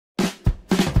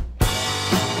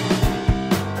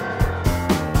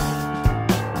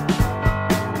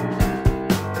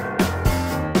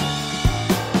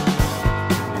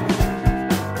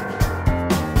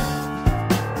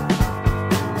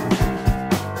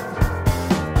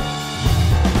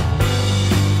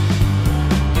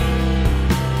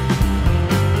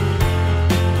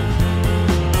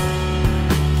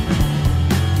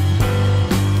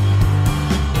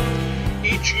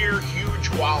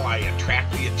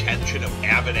attention of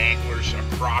avid anglers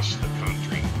across the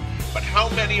country. But how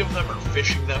many of them are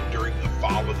fishing them during the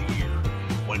fall of the year?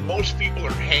 When most people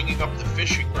are hanging up the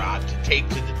fishing rod to take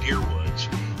to the deer woods,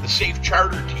 the Saiff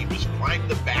charter team is plying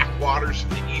the backwaters of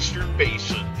the eastern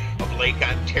basin of Lake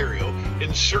Ontario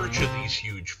in search of these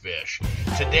huge fish.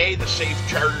 Today, the Saiff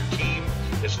charter team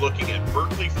is looking at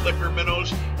Berkeley flicker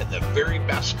minnows and the very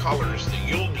best colors that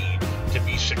you'll need to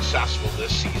be successful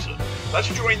this season. Let's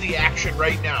join the action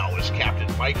right now as Captain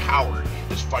Mike Howard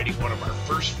is fighting one of our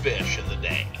first fish of the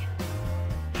day.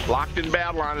 Locked in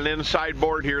battle on an inside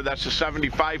board here. That's a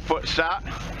 75-foot set.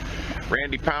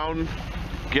 Randy Pound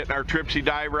getting our Tripsy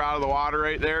diver out of the water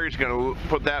right there. He's going to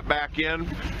put that back in.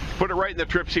 Put it right in the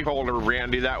Tripsy holder,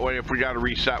 Randy. That way, if we got to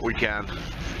reset, we can.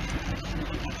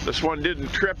 This one didn't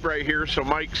trip right here, so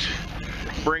Mike's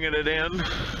bringing it in.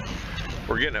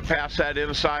 We're getting it past that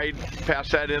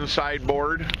inside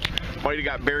board. Might have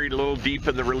got buried a little deep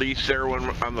in the release there when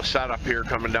on the setup here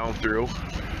coming down through.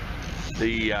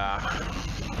 The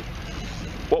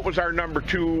what was our number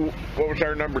two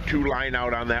line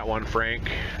out on that one, Frank?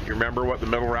 You remember what the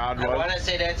middle rod was? I want to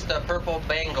say that's the Purple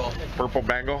Bengal. Purple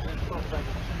Bengal?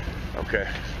 Okay.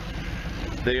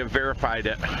 They have verified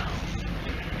it.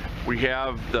 We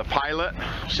have the pilot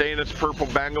saying it's Purple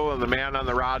Bengal and the man on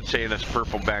the rod saying it's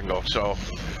Purple Bengal. So,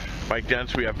 Mike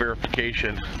Dents, we have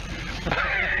verification.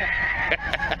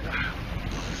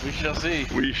 We shall see.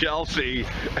 We shall see.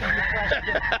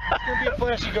 Could be a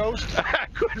flashy ghost.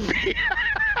 Could be.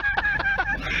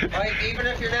 Like, even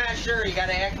if you're not sure, you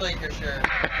gotta act like you're sure.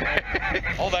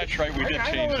 Oh, that's right. We did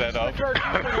change that up.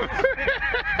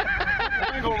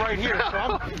 I'm go right here.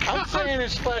 So I'm saying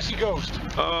it's flashy ghost.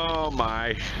 Oh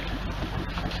my.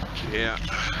 Yeah.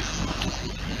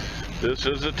 This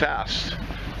is a test.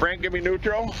 Frank, give me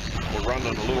neutral. We're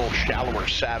running a little shallower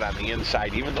set on the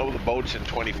inside, even though the boat's in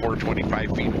 24,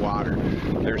 25 feet of water.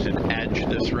 There's an edge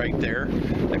that's right there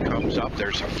that comes up.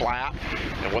 There's a flat,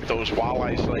 and what those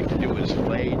walleyes like to do is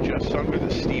lay just under the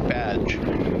steep edge.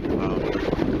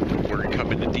 We're going to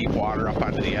come into deep water up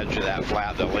onto the edge of that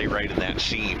flat. They'll lay right in that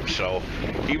seam. So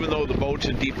even though the boat's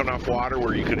in deep enough water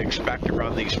where you could expect to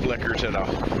run these flickers at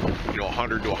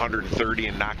 100 to 130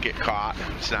 and not get caught,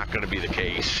 it's not going to be the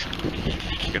case.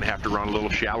 You're going to have to run a little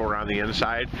shallower on the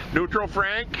inside. Neutral,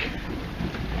 Frank.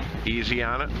 Easy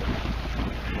on it.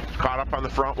 Caught up on the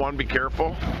front one. Be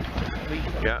careful.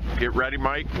 Yeah, get ready,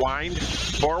 Mike. Wind.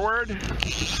 Forward.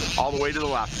 All the way to the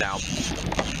left now.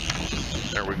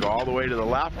 There we go, all the way to the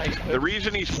left. The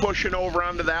reason he's pushing over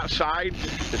onto that side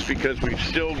is because we've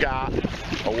still got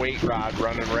a weight rod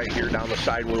running right here down the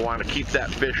side. We want to keep that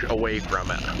fish away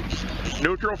from it.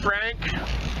 Neutral, Frank.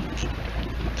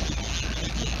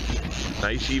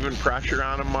 Nice even pressure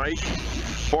on him, Mike.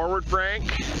 Forward,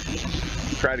 Frank.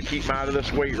 Try to keep him out of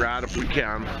this weight rod if we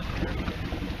can.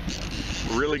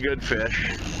 Really good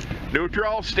fish.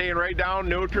 Neutral, staying right down,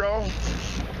 neutral.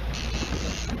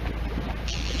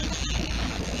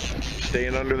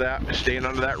 Staying under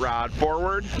that rod.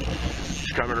 Forward.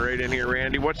 He's coming right in here,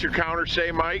 Randy. What's your counter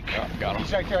say, Mike? Got him.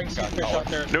 He's right there. I can see fish out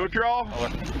there. Neutral.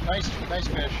 Nice fish.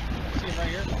 See him right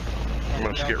here. I'm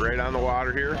going to get right on the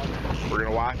water here. We're going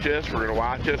to watch this. We're going to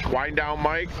watch this. Wind down,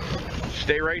 Mike.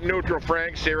 Stay right neutral,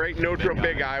 Frank. Stay right neutral,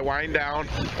 big eye. Wind down.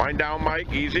 Wind down, Mike.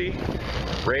 Easy.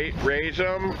 Raise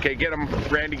him. Okay, get him.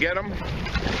 Randy, get him.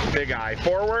 Big eye.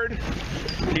 Forward.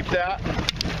 Keep that.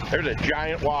 There's a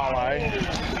giant walleye.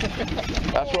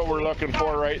 That's what we're looking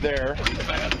for right there.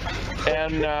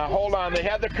 And hold on. They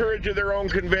had the courage of their own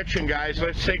conviction, guys.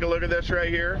 Let's take a look at this right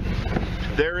here.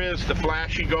 There is the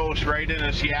flashy ghost right in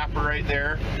his yapper right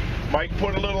there. Mike,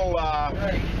 put a little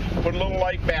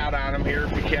light bat on him here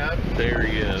if you can. There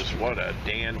he is. What a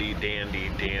dandy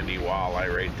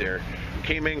walleye right there.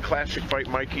 Came in classic fight,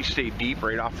 Mike. He stayed deep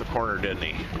right off the corner, didn't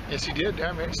he? Yes, he did.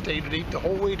 I mean, stayed deep the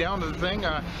whole way down to the thing.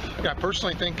 I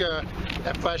personally think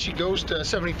that flashy ghost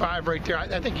 75 right there.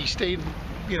 I think he stayed,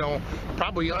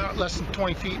 probably less than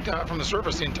 20 feet from the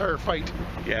surface the entire fight.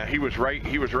 Yeah, he was right.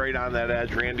 He was right on that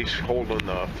edge. Randy's holding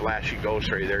the flashy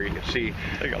ghost right there. You can see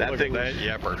that thing.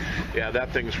 Yeah, that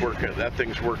thing's working. That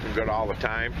thing's working good all the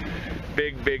time.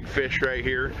 Big fish right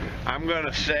here. I'm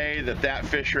gonna say that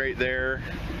fish right there,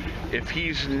 if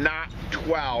he's not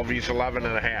 12, he's 11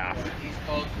 and a half. He's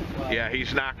close to 12. Yeah,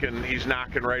 he's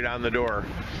knocking right on the door.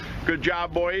 Good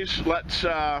job, boys. Let's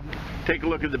take a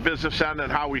look at the business end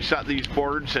and how we set these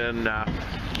boards, and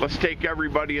let's take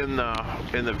everybody in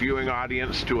the viewing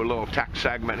audience to a little tech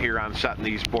segment here on setting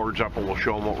these boards up, and we'll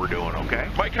show them what we're doing, okay?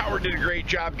 Mike Howard did a great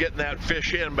job getting that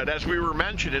fish in, but as we were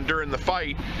mentioning during the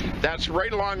fight, that's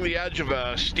right along the edge of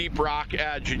a steep rock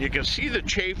edge, and you can see the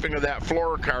chafing of that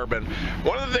fluorocarbon.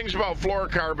 One of the things about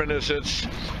fluorocarbon is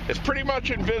it's pretty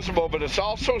much invisible, but it's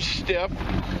also stiff,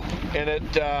 and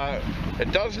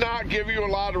it does not give you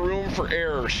a lot of room for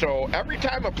error. So every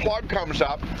time a plug comes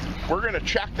up, we're going to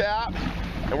check that,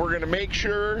 and we're going to make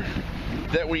sure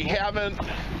that we haven't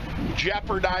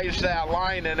jeopardized that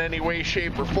line in any way,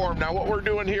 shape, or form. Now what we're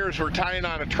doing here is we're tying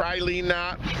on a tri-lean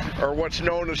knot, or what's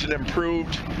known as an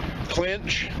improved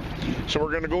clinch. So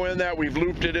we're going to go in that. We've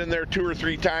looped it in there 2 or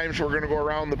 3 times. We're going to go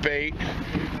around the bait.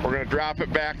 We're going to drop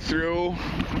it back through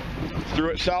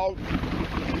itself.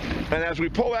 And as we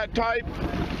pull that tight,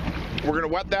 we're going to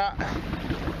wet that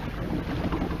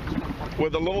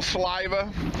with a little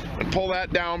saliva and pull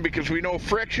that down, because we know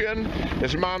friction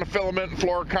is monofilament and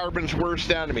fluorocarbon's worst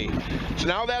enemy. So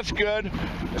now that's good.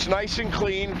 It's nice and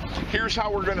clean. Here's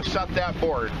how we're going to set that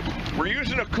board. We're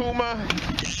using a Kuma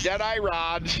Deadeye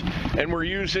rods, and we're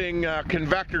using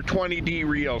Convector 20D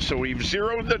reel. So we've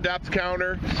zeroed the depth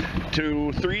counter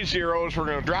to 3 zeros. We're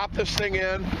going to drop this thing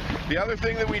in. The other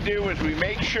thing that we do is we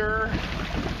make sure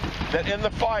that in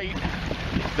the fight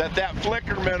that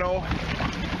flicker minnow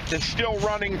is still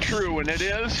running true, and it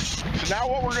is. So now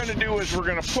what we're going to do is we're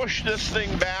going to push this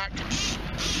thing back.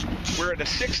 We're at a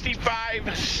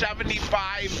 65,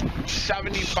 75,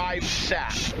 75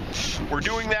 set. We're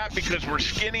doing that because we're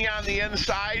skinny on the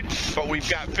inside, but we've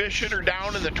got fish that are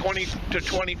down in the 20 to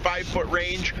 25 foot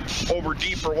range over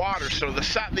deeper water. So the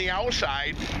set on the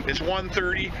outside is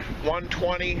 130,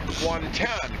 120,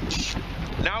 110.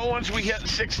 Now once we hit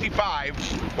 65,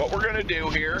 what we're going to do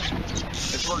here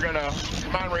is we're going to,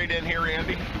 come on right in here,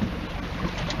 Andy.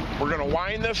 We're going to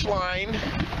wind this line,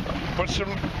 put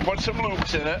some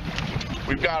loops in it.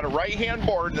 We've got a right-hand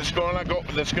board that's going to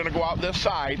go out this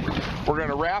side. We're going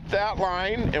to wrap that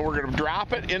line, and we're going to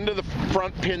drop it into the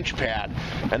front pinch pad.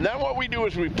 And then what we do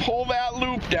is we pull that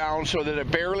loop down so that it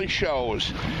barely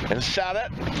shows, and set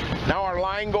it. Now our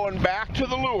line going back to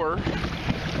the lure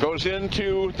goes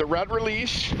into the red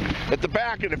release at the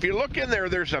back, and if you look in there,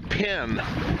 there's a pin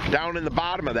down in the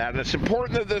bottom of that, and it's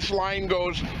important that this line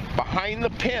goes behind the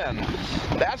pin.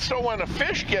 That's so when a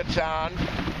fish gets on,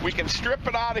 we can strip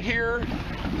it out of here,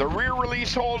 the rear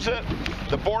release holds it,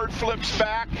 the board flips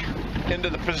back into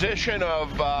the position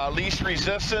of least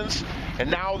resistance,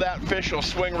 and now that fish will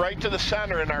swing right to the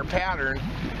center in our pattern,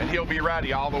 and he'll be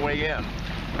ready all the way in.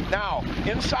 Now,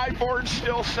 inside board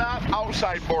still set,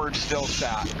 outside board still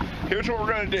set. Here's what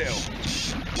we're going to do.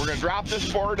 We're going to drop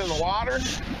this board in the water.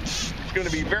 It's going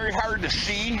to be very hard to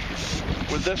see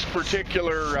with this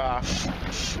particular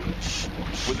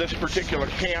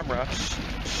camera.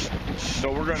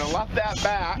 So we're going to let that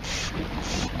back.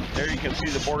 There you can see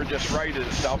the board just righted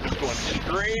itself. It's going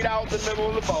straight out the middle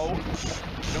of the boat.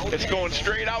 It's going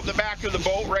straight out the back of the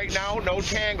boat right now, no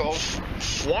tangles.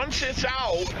 Once it's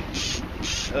out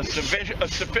a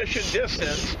sufficient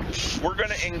distance, we're going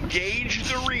to engage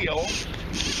the reel,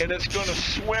 and it's going to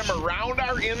swim around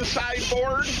our inside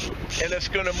board, and it's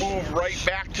going to move right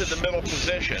back to the middle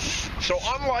position. So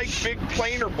unlike big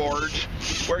planer boards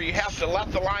where you have to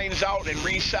let the lines out and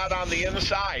reset on the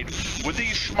inside, with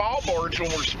these small boards, when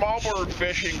we're small board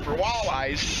fishing for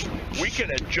walleyes, we can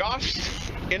adjust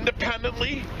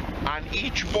independently on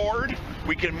each board.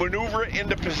 We can maneuver it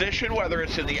into position, whether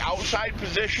it's in the outside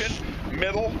position,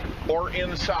 middle, or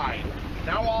inside.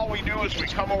 Now all we do is we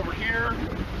come over here,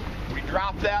 we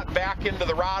drop that back into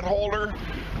the rod holder,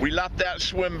 we let that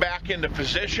swim back into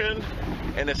position,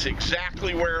 and it's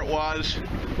exactly where it was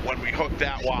when we hooked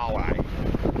that walleye.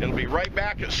 It'll be right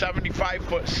back at 75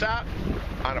 foot set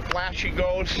on a flashy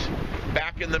ghost,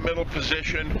 back in the middle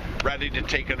position, ready to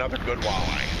take another good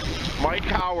walleye. Mike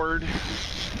Howard,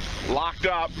 locked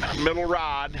up, middle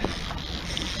rod.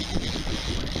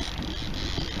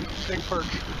 Big perch.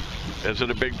 Is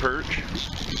it a big perch?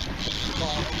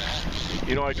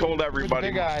 You know, I told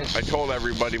everybody,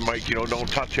 Mike, you know, don't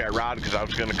touch that rod because I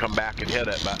was going to come back and hit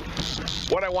it. But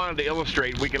what I wanted to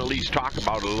illustrate, we can at least talk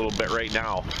about it a little bit right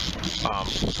now.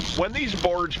 When these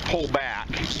boards pull back,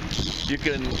 you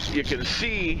can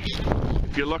see,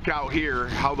 if you look out here,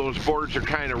 how those boards are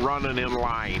kind of running in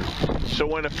line. So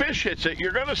when a fish hits it,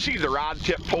 you're going to see the rod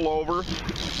tip pull over.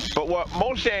 But what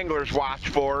most anglers watch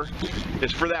for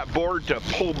is for that board to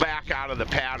pull back out of the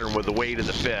pattern with the weight of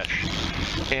the fish.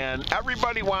 And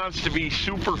everybody wants to be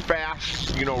super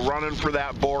fast, you know, running for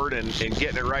that board and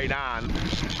getting it right on.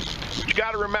 But you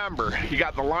got to remember, you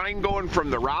got the line going from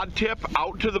the rod tip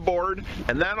out to the board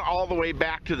and then all the way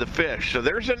back to the fish. So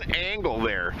there's an angle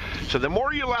there. So the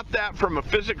more you let that, from a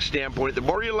physics standpoint, the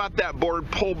more you let that board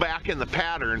pull back in the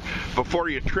pattern before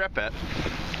you trip it,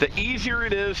 the easier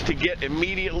it is to get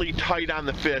immediately tight on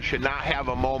the fish and not have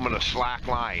a moment of slack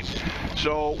line.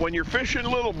 So when you're fishing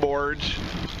little boards,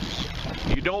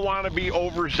 you don't want to be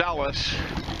overzealous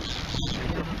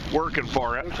working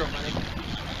for it.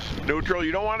 Neutral,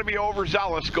 you don't want to be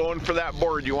overzealous going for that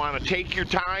board. You want to take your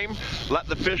time, let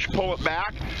the fish pull it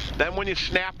back. Then when you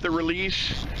snap the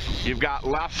release, you've got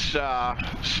less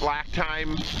slack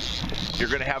time. You're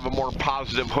going to have a more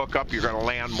positive hookup. You're going to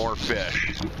land more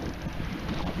fish.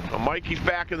 Well, Mikey's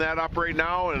backing that up right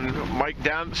now, and Mike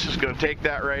Dents is going to take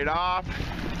that right off.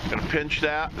 Going to pinch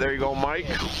that. There you go, Mike.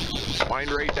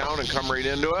 Wind right down and come right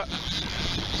into it.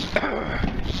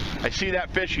 I see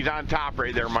that fish. He's on top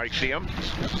right there, Mike. See him?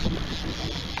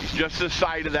 He's just this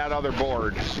side of that other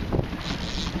board.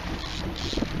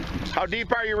 How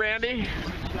deep are you, Randy?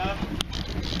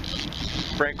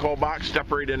 Frank Colbach,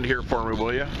 step right in here for me,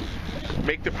 will you?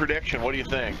 Make the prediction. What do you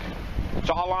think? It's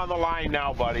all on the line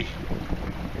now, buddy.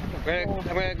 I'm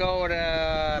gonna go with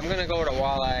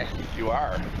walleye. You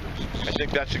are. I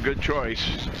think that's a good choice.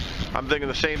 I'm thinking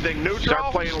the same thing. Neutral.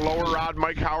 Start playing a lower rod,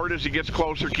 Mike Howard, as he gets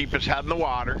closer. Keep his head in the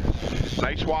water.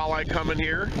 Nice walleye coming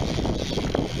here.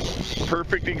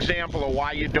 Perfect example of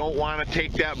why you don't want to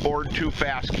take that board too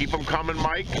fast. Keep him coming,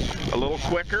 Mike. A little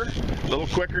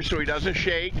quicker so he doesn't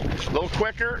shake. A little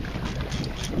quicker.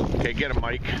 Okay, get him,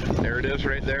 Mike. There it is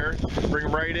right there. Bring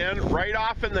him right in. Right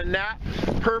off in the net.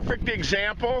 Perfect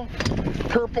example.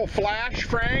 Purple flash,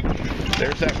 Frank.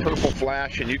 There's that purple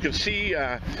flash, and you can see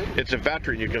it's a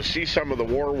veteran. You can see some of the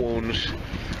war wounds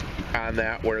on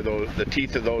that, where the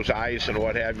teeth of those eyes and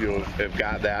what have you have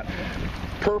got that.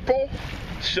 Purple,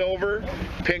 silver,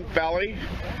 pink belly.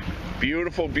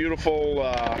 Beautiful, beautiful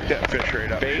that fish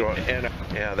right up. Bait, and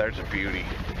yeah, there's a beauty.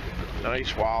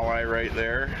 Nice walleye right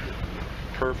there.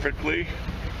 Perfectly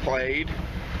played.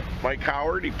 Mike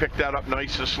Howard, he picked that up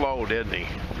nice and slow, didn't he?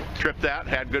 Tripped that,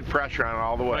 had good pressure on it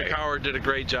all the way. Mike Howard did a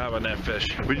great job on that fish.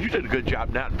 But you did a good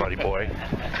job netting, buddy boy.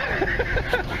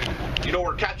 You know,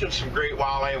 we're catching some great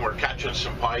walleye and we're catching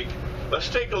some pike. Let's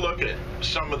take a look at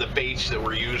some of the baits that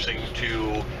we're using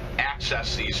to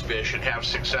access these fish and have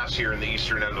success here in the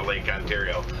eastern end of Lake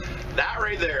Ontario. That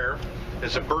right there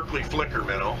is a Berkeley flicker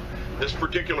minnow. This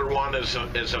particular one is an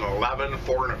 11,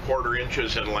 4 1/4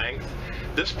 inches in length.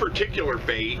 This particular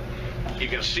bait, you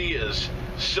can see, is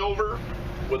silver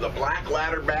with a black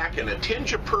ladder back and a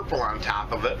tinge of purple on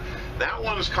top of it. That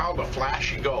one is called a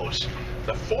Flashy Ghost.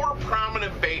 The 4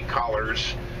 prominent bait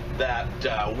colors that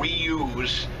we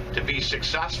use to be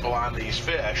successful on these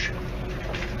fish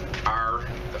are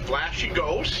the Flashy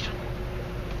Ghost,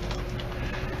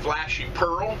 Flashy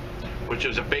Pearl, which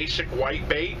is a basic white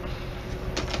bait,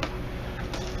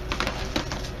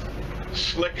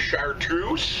 Slick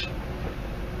Chartreuse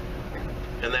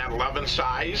in that 11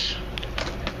 size,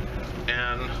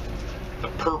 and the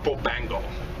Purple Bengal.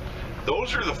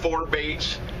 Those are the 4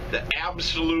 baits that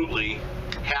absolutely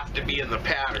have to be in the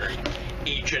pattern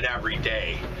each and every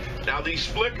day. Now, these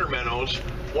flicker minnows,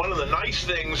 one of the nice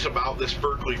things about this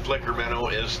Berkeley flicker minnow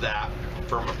is that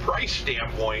from a price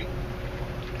standpoint,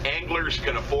 anglers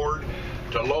can afford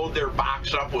to load their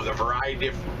box up with a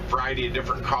variety of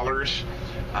different colors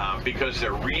because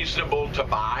they're reasonable to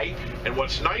buy. And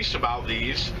what's nice about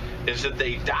these is that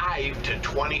they dive to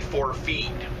 24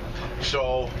 feet.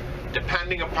 So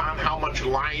depending upon how much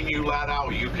line you let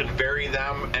out, you can vary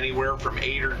them anywhere from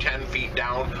 8 or 10 feet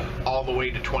down all the way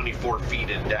to 24 feet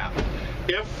in depth.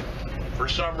 If for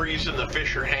some reason the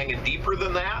fish are hanging deeper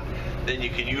than that, then you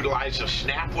can utilize a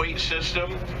snap weight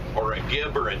system or a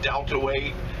gib or a delta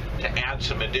weight to add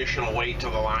some additional weight to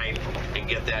the line and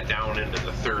get that down into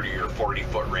the 30 or 40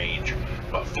 foot range.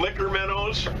 But flicker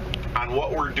minnows on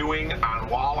what we're doing on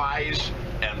walleyes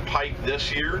and pike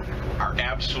this year are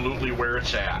absolutely where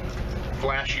it's at.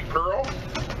 Flashy Pearl,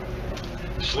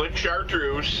 Slick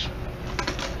Chartreuse,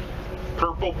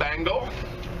 Purple Bengal,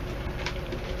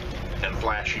 and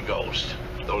Flashy Ghost.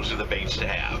 Those are the baits to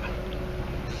have.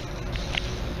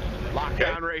 Lock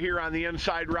on right here on the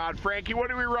inside rod. Frankie,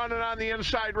 what are we running on the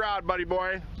inside rod, buddy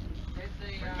boy?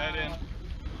 Bring that in.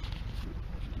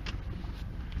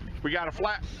 We got a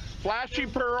Flashy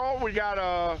Pearl, we got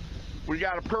a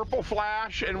Purple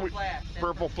Flash, and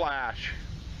Purple Flash.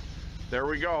 There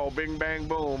we go, bing bang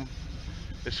boom.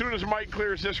 As soon as Mike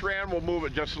clears this ram, we'll move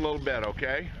it just a little bit,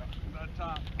 okay? On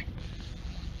top.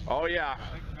 Oh yeah.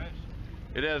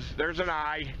 It is. There's an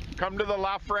eye. Come to the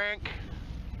left, Frank.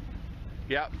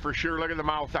 Yep, for sure. Look at the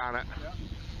mouth on it. Yep.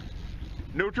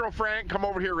 Neutral, Frank. Come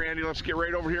over here, Randy. Let's get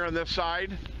right over here on this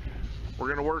side. We're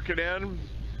going to work it in.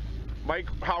 Mike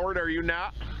Howard, are you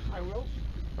not? I will.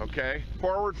 Okay.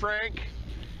 Forward, Frank.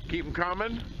 Keep them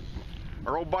coming.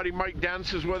 Our old buddy Mike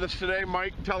Dents is with us today.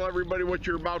 Mike, tell everybody what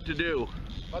you're about to do.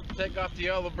 About to take off the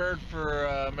yellow bird for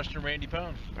Mr. Randy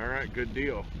Pound. All right, good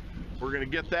deal. We're going to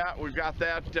get that. We've got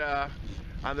that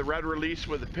on the red release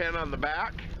with the pin on the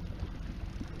back.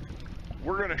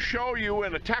 We're going to show you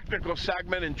in a technical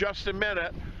segment in just a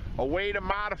minute a way to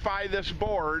modify this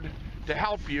board to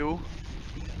help you.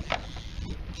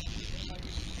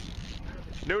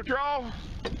 Neutral.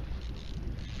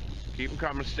 Keep them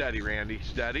coming steady, Randy.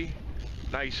 Steady.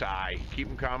 Nice eye. Keep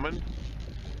them coming.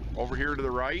 Over here to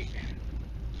the right.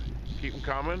 Keep them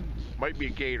coming. Might be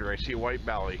a gator. I see a white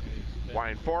belly.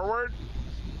 Wind forward.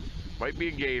 Might be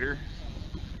a gator.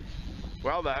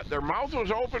 Well, their mouth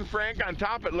was open, Frank. On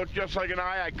top, it looked just like an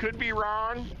eye. I could be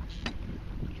wrong.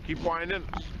 Keep winding.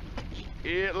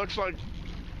 It looks like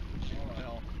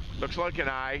an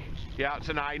eye. Yeah, it's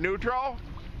an eye. Neutral.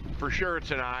 For sure,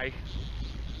 it's an eye.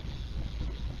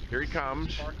 Here he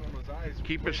comes.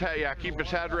 Keep his head. Yeah, keep his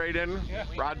head right in.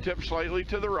 Rod tip slightly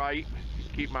to the right.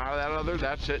 Keep him out of that other.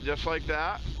 That's it. Just like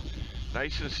that.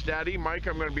 Nice and steady. Mike,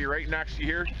 I'm going to be right next to you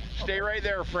here. Stay right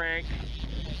there, Frank.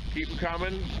 Keep him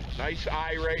coming. Nice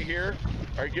eye right here.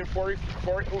 All right, get 40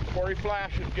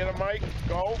 flashes. Get him, Mike.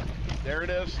 Go. There it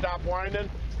is. Stop winding.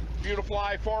 Beautiful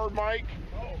eye forward, Mike.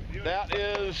 That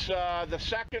is the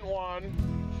second one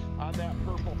on that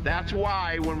purple. That's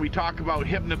why when we talk about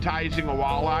hypnotizing a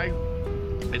walleye,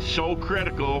 it's so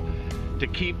critical to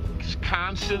keep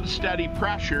constant, steady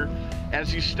pressure.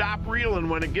 As you stop reeling,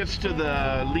 when it gets to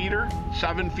the leader,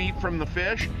 7 feet from the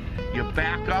fish, you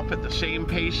back up at the same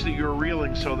pace that you're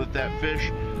reeling so that that fish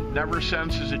never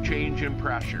senses a change in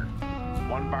pressure.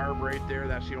 One barb right there,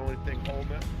 that's the only thing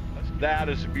holding it. That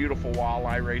is a beautiful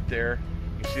walleye right there.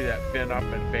 You see that fin up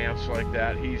and advance like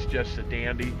that. He's just a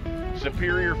dandy.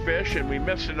 Superior fish, and we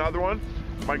missed another one.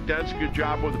 Mike Dents, good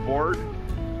job with the board.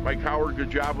 Mike Howard, good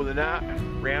job with the net.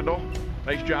 Randall,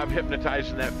 nice job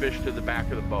hypnotizing that fish to the back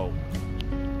of the boat.